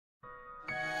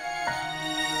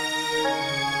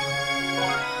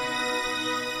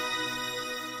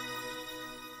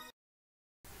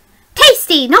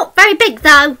tasty, not very big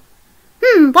though.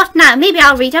 What now? Maybe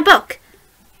I'll read a book.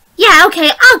 Yeah, okay,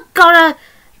 I've gotta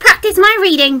practice my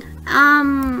reading.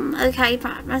 Okay,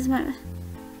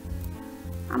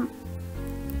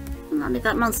 I'll leave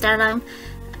that monster alone.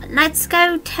 Let's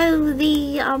go to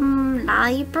the,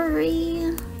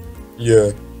 library.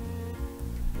 Yeah.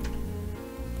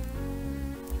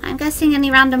 I'm guessing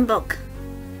any random book.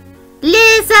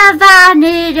 Lisa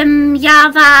Vanidum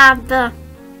Yavab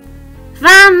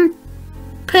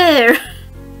Vampire.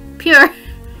 Pure.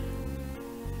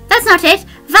 That's not it.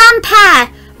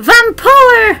 Vampire.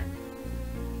 Vampire.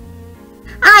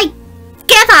 I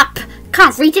give up.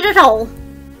 Can't read it at all.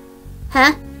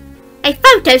 Huh? A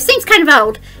photo seems kind of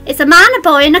old. It's a man, a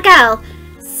boy and a girl.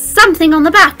 Something on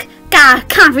the back. Gah,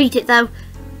 can't read it though.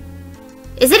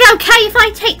 Is it okay if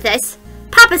I take this?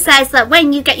 Papa says that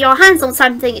when you get your hands on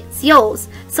something, it's yours.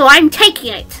 So I'm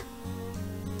taking it.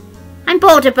 I'm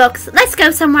bored of books. Let's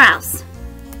go somewhere else.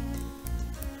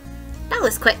 That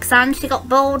was quick, son. She got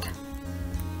bored.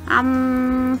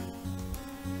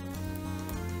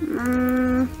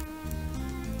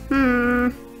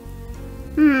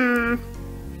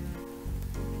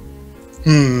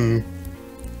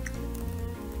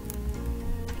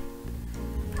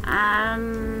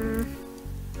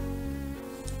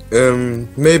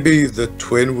 Maybe the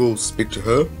twin will speak to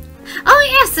her? Oh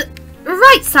yes,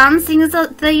 right son, seeing as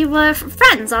that they were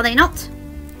friends, are they not?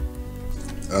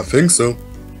 I think so.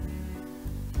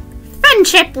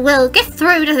 Friendship will get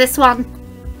through to this one.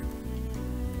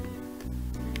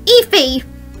 Evie!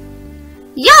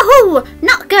 Yahoo!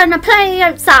 Not gonna play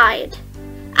outside.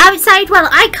 Outside? Well,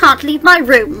 I can't leave my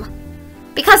room.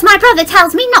 Because my brother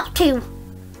tells me not to.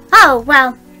 Oh,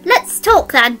 well, let's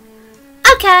talk then.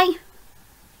 Okay.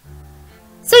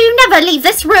 So you never leave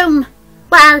this room?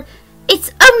 Well,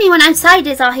 it's only when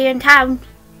outsiders are here in town.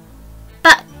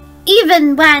 But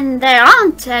even when there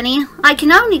aren't any, I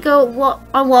can only go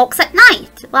on walks at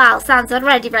night. Well, sounds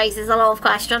already raises a lot of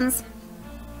questions.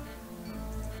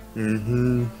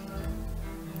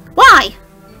 Why?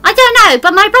 I don't know,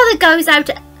 but my brother goes out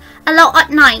a lot at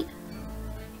night.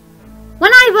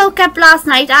 When I woke up last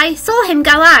night, I saw him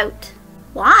go out.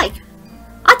 Why?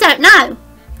 I don't know.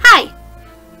 Hey,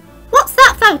 what's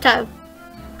that photo?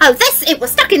 Oh, it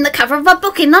was stuck in the cover of a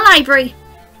book in the library.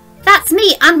 That's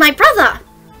me and my brother.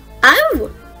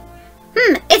 Oh.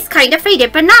 It's kind of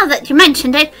faded, but now that you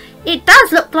mentioned it, it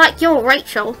does look like you're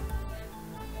Rachel.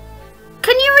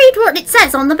 Can you read what it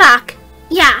says on the back?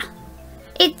 Yeah.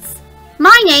 It's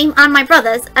my name and my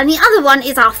brother's, and the other one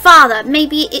is our father.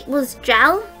 Maybe it was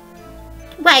Gel?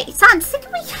 Wait, Sans, did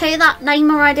we hear that name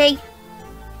already?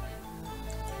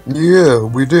 Yeah,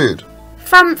 we did.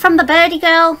 From the birdie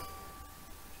girl?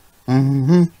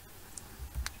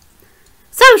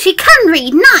 So she can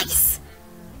read, nice!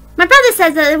 My brother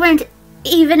says that there weren't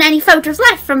even any photos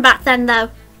left from back then though.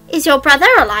 Is your brother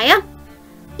a liar?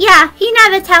 Yeah, he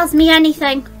never tells me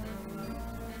anything.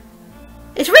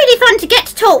 It's really fun to get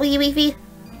to talk with you, Evie.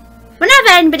 Whenever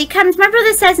anybody comes, my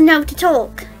brother says no to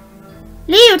talk.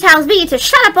 Leo tells me to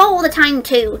shut up all the time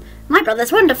too. My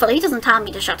brother's wonderful, he doesn't tell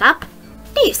me to shut up.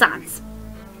 Do you, Sans?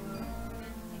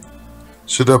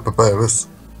 Shut up, Papyrus.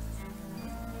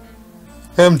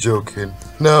 I'm joking.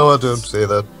 No, I don't say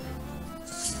that.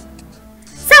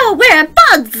 So we're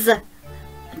buds!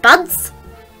 Buds?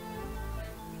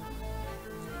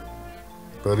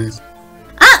 Buddies?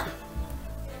 Oh!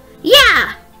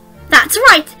 Yeah! That's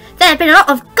right! There have been a lot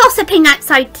of gossiping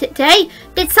outside today.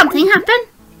 Did something happen?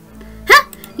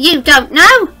 Huh? You don't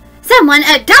know? Someone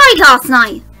died last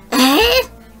night. Eh?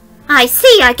 I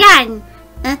see again.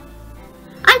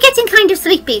 I'm getting kind of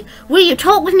sleepy. Will you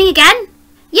talk with me again?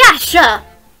 Yeah, sure.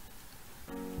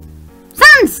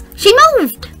 Sans! She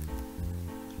moved!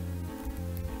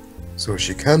 So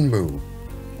she can move.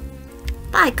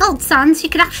 By God, Sans, she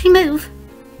could actually move.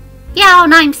 Yeah,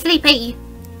 and I'm sleepy.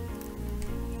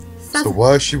 So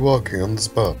why is she walking on the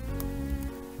spot?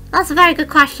 That's a very good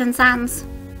question, Sans.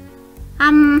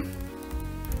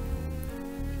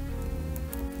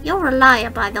 You're a liar,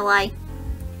 by the way.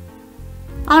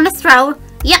 On a stroll?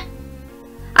 Yep.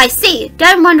 I see.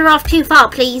 Don't wander off too far,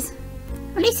 please.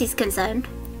 At least he's concerned.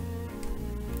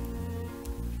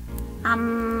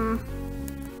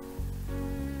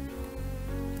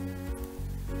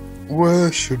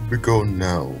 Where should we go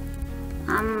now?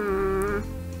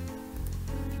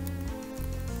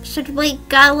 Should we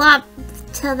go up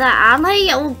to the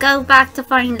alley or go back to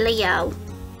find Leo?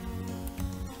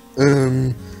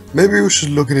 Maybe we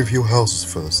should look at a few houses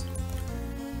first.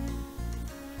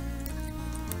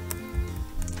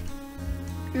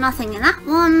 Nothing in that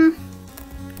one.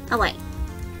 Oh wait.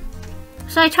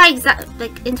 Should I try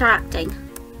interacting?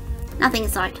 Nothing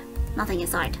inside. Nothing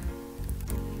inside.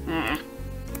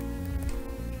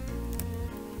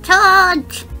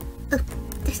 Charge! Oh,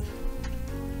 this.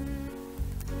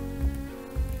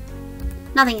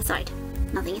 Nothing inside.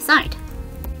 Nothing inside.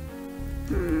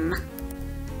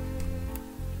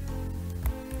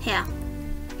 Here.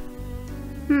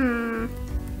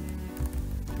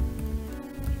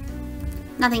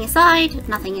 Nothing inside.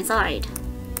 Nothing inside.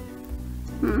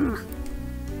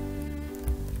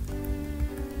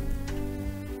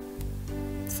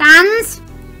 Sans?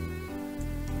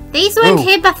 These weren't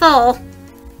here before.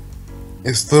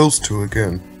 It's those two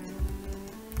again.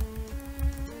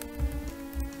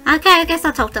 Okay, I guess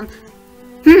I'll talk to them.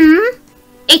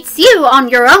 It's you on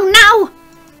your own now?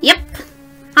 Yep,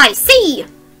 I see.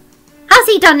 Has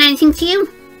he done anything to you?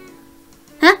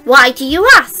 Huh? Why do you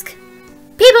ask?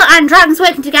 People and dragons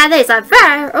working together is a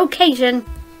rare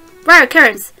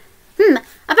occurrence.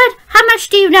 About how much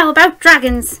do you know about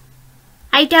dragons?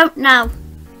 I don't know.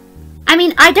 I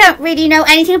mean, I don't really know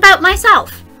anything about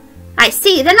myself. I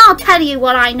see, then I'll tell you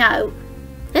what I know.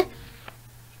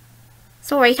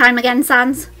 Story time again,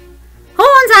 Sans.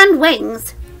 Horns and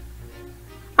wings.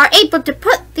 Are you able to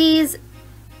put these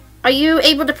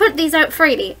out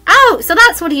freely? Oh, so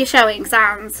that's what you're showing,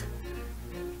 Sans.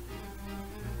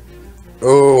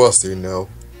 Oh, I see now.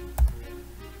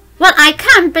 Well, I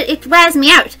can, but it wears me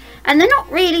out. And they're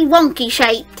not really wonky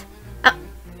shaped.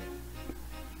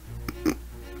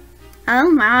 Oh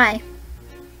my.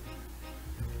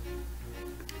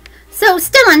 So,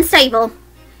 still unstable.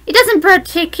 It doesn't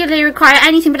particularly require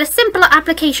anything but a simple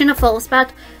application of force,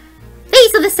 but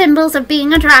these are the symbols of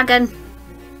being a dragon.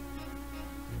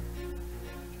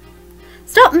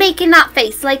 Stop making that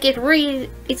face like it's really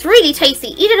tasty.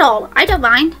 Eat it all. I don't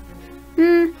mind.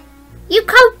 You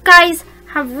Coke guys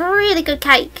have really good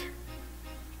cake.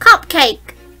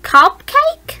 Cupcake.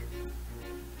 Cupcake?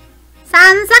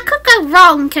 Sans, that could go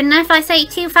wrong, couldn't it, if I say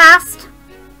it too fast?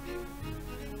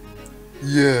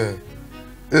 Yeah.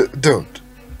 Don't.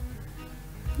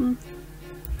 There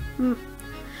are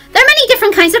many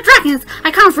different kinds of dragons.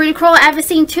 I can't really recall ever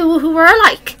seen two who were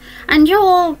alike. And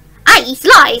I eat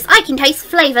lies. I can taste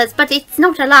flavours, but it's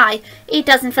not a lie. It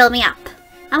doesn't fill me up.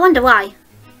 I wonder why.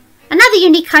 Another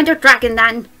unique kind of dragon,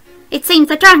 then. It seems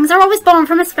that dragons are always born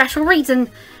from a special reason.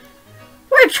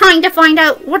 We're trying to find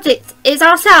out what it is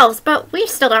ourselves, but we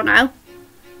still don't know.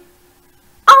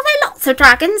 Are there lots of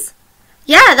dragons?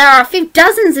 Yeah, there are a few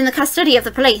dozens in the custody of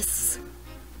the police.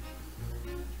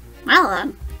 Well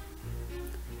then.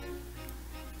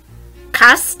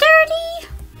 Custody?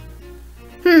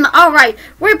 Alright,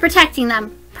 we're protecting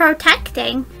them.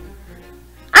 Protecting?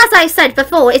 As I said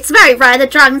before, it's very rare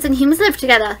that dragons and humans live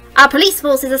together. Our police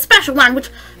force is a special one which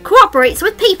cooperates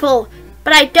with people,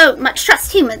 but I don't much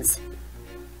trust humans.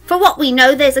 For what we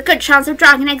know, there's a good chance of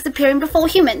dragon eggs appearing before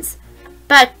humans.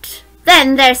 But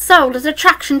then they're sold as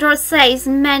attraction to slaves,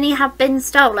 and many have been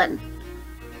stolen.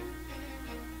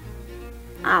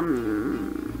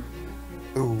 Oh,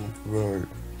 right.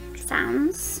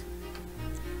 Sans?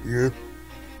 Yeah.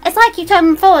 It's like you told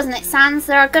me before, isn't it, Sans?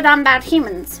 There are good and bad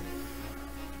humans.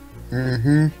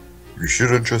 You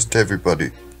shouldn't trust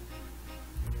everybody.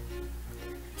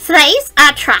 Slaves?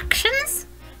 Attractions?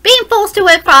 Being forced to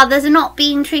work for others and not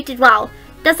being treated well.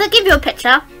 Does that give you a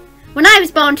picture? When I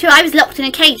was born too, I was locked in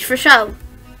a cage for show.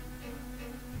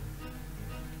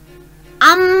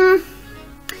 Isn't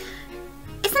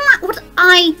that what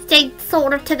I did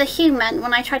sort of to the human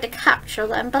when I tried to capture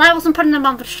them? But I wasn't putting them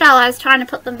on for show, I was trying to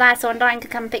put them there so Undyne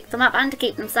could come pick them up and to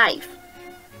keep them safe.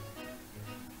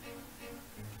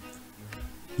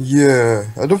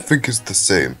 Yeah, I don't think it's the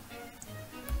same.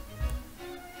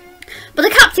 But the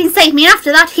captain saved me, and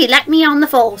after that he let me on the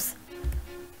force.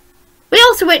 We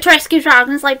also work to rescue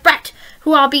dragons like Brett,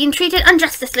 who are being treated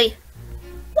unjustly.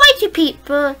 Why do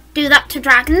people do that to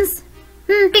dragons?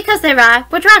 Because they're rare.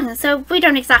 We're dragons, so we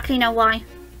don't exactly know why.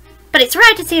 But it's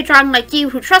rare to see a dragon like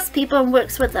you who trusts people and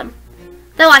works with them.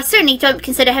 Though I certainly don't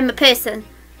consider him a person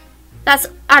that's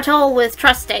at all worth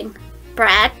trusting.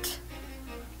 Brett.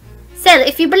 Still,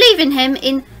 if you believe in him,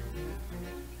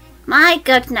 My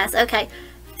goodness, okay.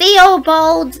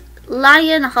 Theobald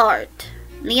Lionheart.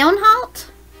 Leonheart?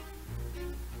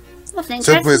 What's an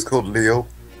interesting... Subway's called Leo.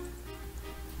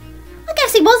 I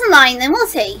guess he wasn't lying then,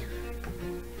 was he?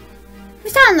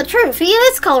 He's telling the truth, he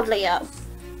is called Leo.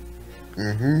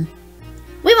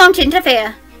 We won't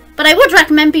interfere, but I would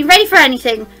recommend being ready for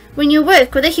anything when you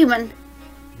work with a human.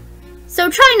 So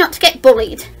try not to get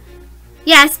bullied.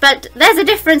 Yes, but there's a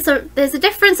difference of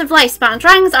lifespan.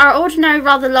 Dragons are ordinarily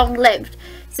rather long-lived,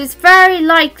 so it's very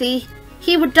likely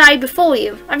he would die before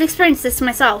you. I've experienced this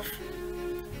myself.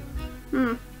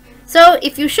 So So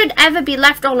if you should ever be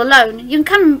left all alone, you can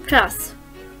come to us.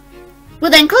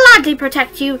 We'll then gladly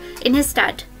protect you in his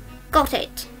stead. Got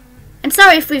it. I'm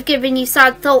sorry if we've given you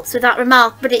sad thoughts with that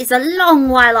remark, but it is a long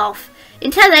while off.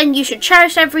 Until then, you should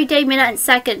cherish every day, minute and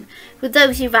second with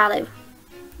those you value.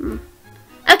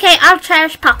 Okay, I'll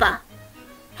cherish Papa.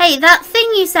 Hey, that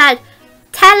thing you said,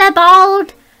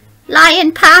 Telebald,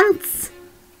 Lion Pants.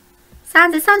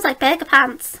 It sounds like Burger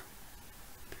Pants.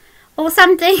 Or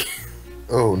something.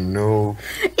 Oh no.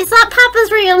 Is that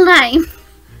Papa's real name?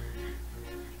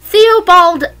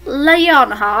 Theobald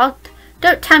Leonhardt.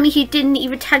 Don't tell me he didn't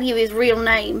even tell you his real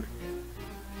name.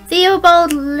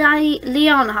 Theobald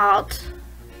Leonhardt.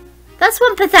 That's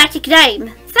one pathetic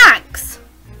name. Thanks.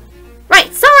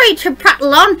 Right, sorry to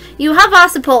prattle on. You have our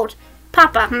support.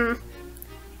 Papa,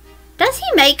 Does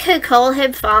he make her call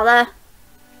him father?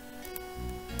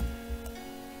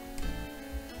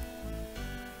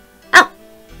 Oh.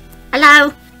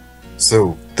 Hello.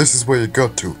 So, this is where you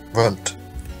got to, Runt.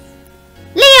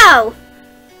 Leo!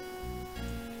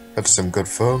 Had some good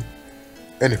fun?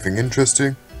 Anything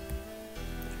interesting?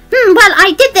 Well,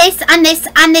 I did this and this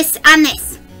and this and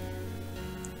this.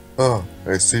 Ah,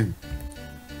 I see.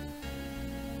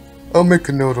 I'll make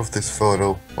a note of this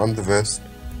photo on the vest.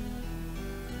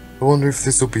 I wonder if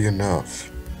this will be enough.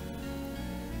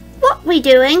 What we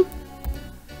doing?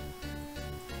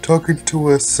 Talking to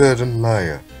a certain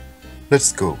liar.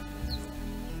 Let's go.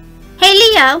 Hey,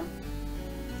 Leo.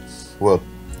 What?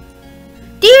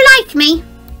 Do you like me?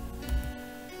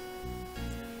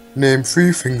 Name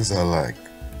 3 things I like.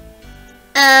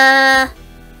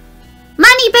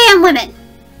 Money, beer, and women.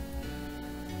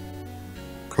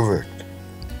 Correct.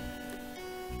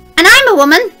 And I'm a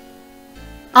woman.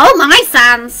 Oh my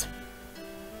sands.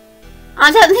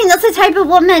 I don't think that's the type of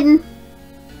woman.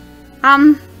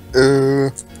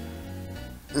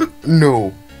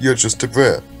 No, you're just a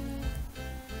brat.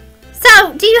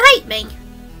 So, do you hate me?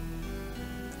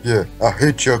 Yeah, I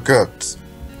hate your guts.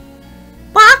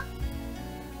 What?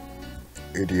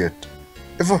 Idiot.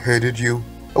 If I hated you,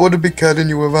 I wouldn't be carrying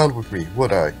you around with me,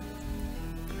 would I?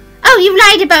 Oh, you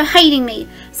lied about hating me.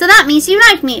 So that means you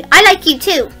like me. I like you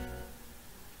too.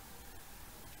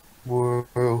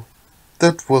 Well,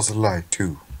 that was a lie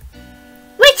too.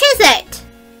 Which is it?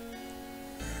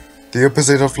 The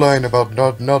opposite of lying about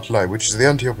not lie, which is the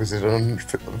anti-opposite on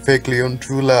fakely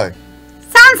untrue lie.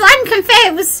 I'm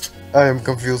confused. I am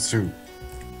confused too.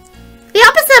 The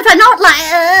opposite of a not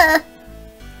lie.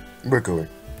 We're going.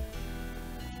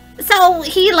 So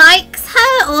he likes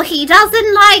her or he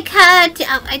doesn't like her?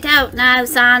 I don't know,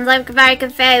 Sans. I'm very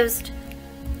confused.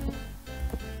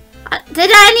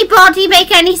 Did anybody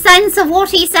make any sense of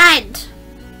what he said?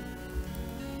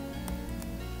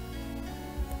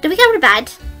 Do we go to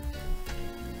bed?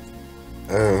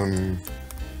 I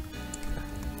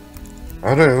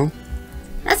don't know.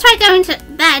 Let's try going to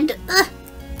bed. Ugh.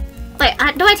 Wait,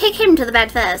 do I take him to the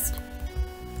bed first?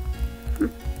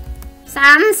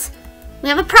 Sans, we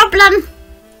have a problem.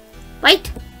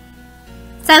 Wait.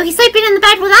 So he's sleeping in the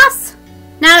bed with us?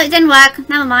 No, it didn't work.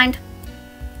 Never mind.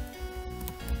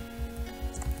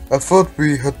 I thought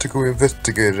we had to go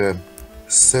investigate a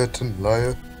certain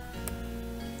liar.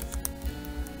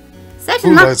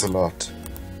 Certain Who lies a lot?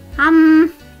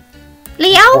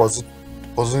 Leo?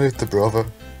 Wasn't it the brother?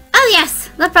 Oh yes,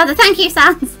 the brother. Thank you,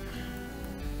 Sans.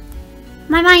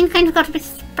 My mind kind of got a bit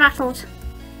rattled.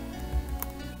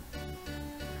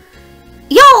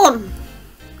 Yawn!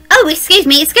 Oh, excuse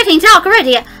me, it's getting dark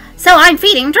already, so I'm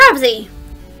feeling drowsy.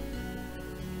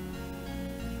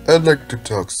 I'd like to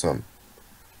talk some.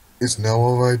 Is now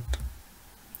alright?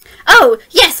 Oh,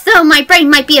 yes, though my brain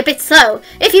might be a bit slow.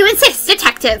 If you insist,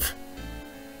 Detective.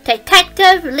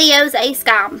 Detective Leo's a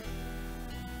scam.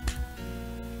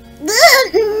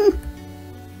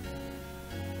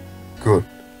 Good.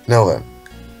 Now then,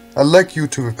 I'd like you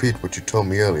to repeat what you told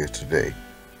me earlier today.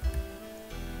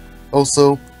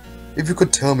 Also, if you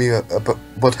could tell me about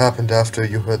what happened after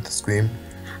you heard the scream.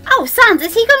 Oh, Sans,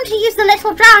 is he going to use the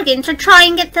little dragon to try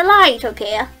and get the light up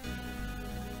here?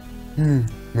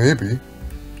 Maybe.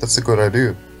 That's a good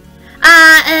idea.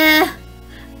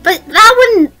 But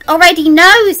that one already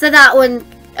knows that one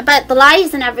about the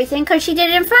lies and everything because she did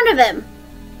it in front of him.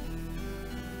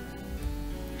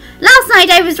 Last night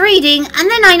I was reading and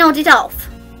then I nodded off.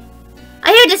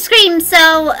 I heard a scream,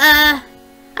 I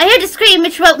heard a scream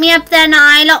which woke me up, then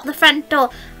I locked the front door.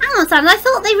 Hang on, Sam, I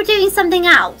thought they were doing something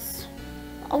else.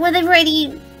 Or were they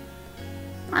really...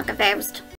 I'm confused.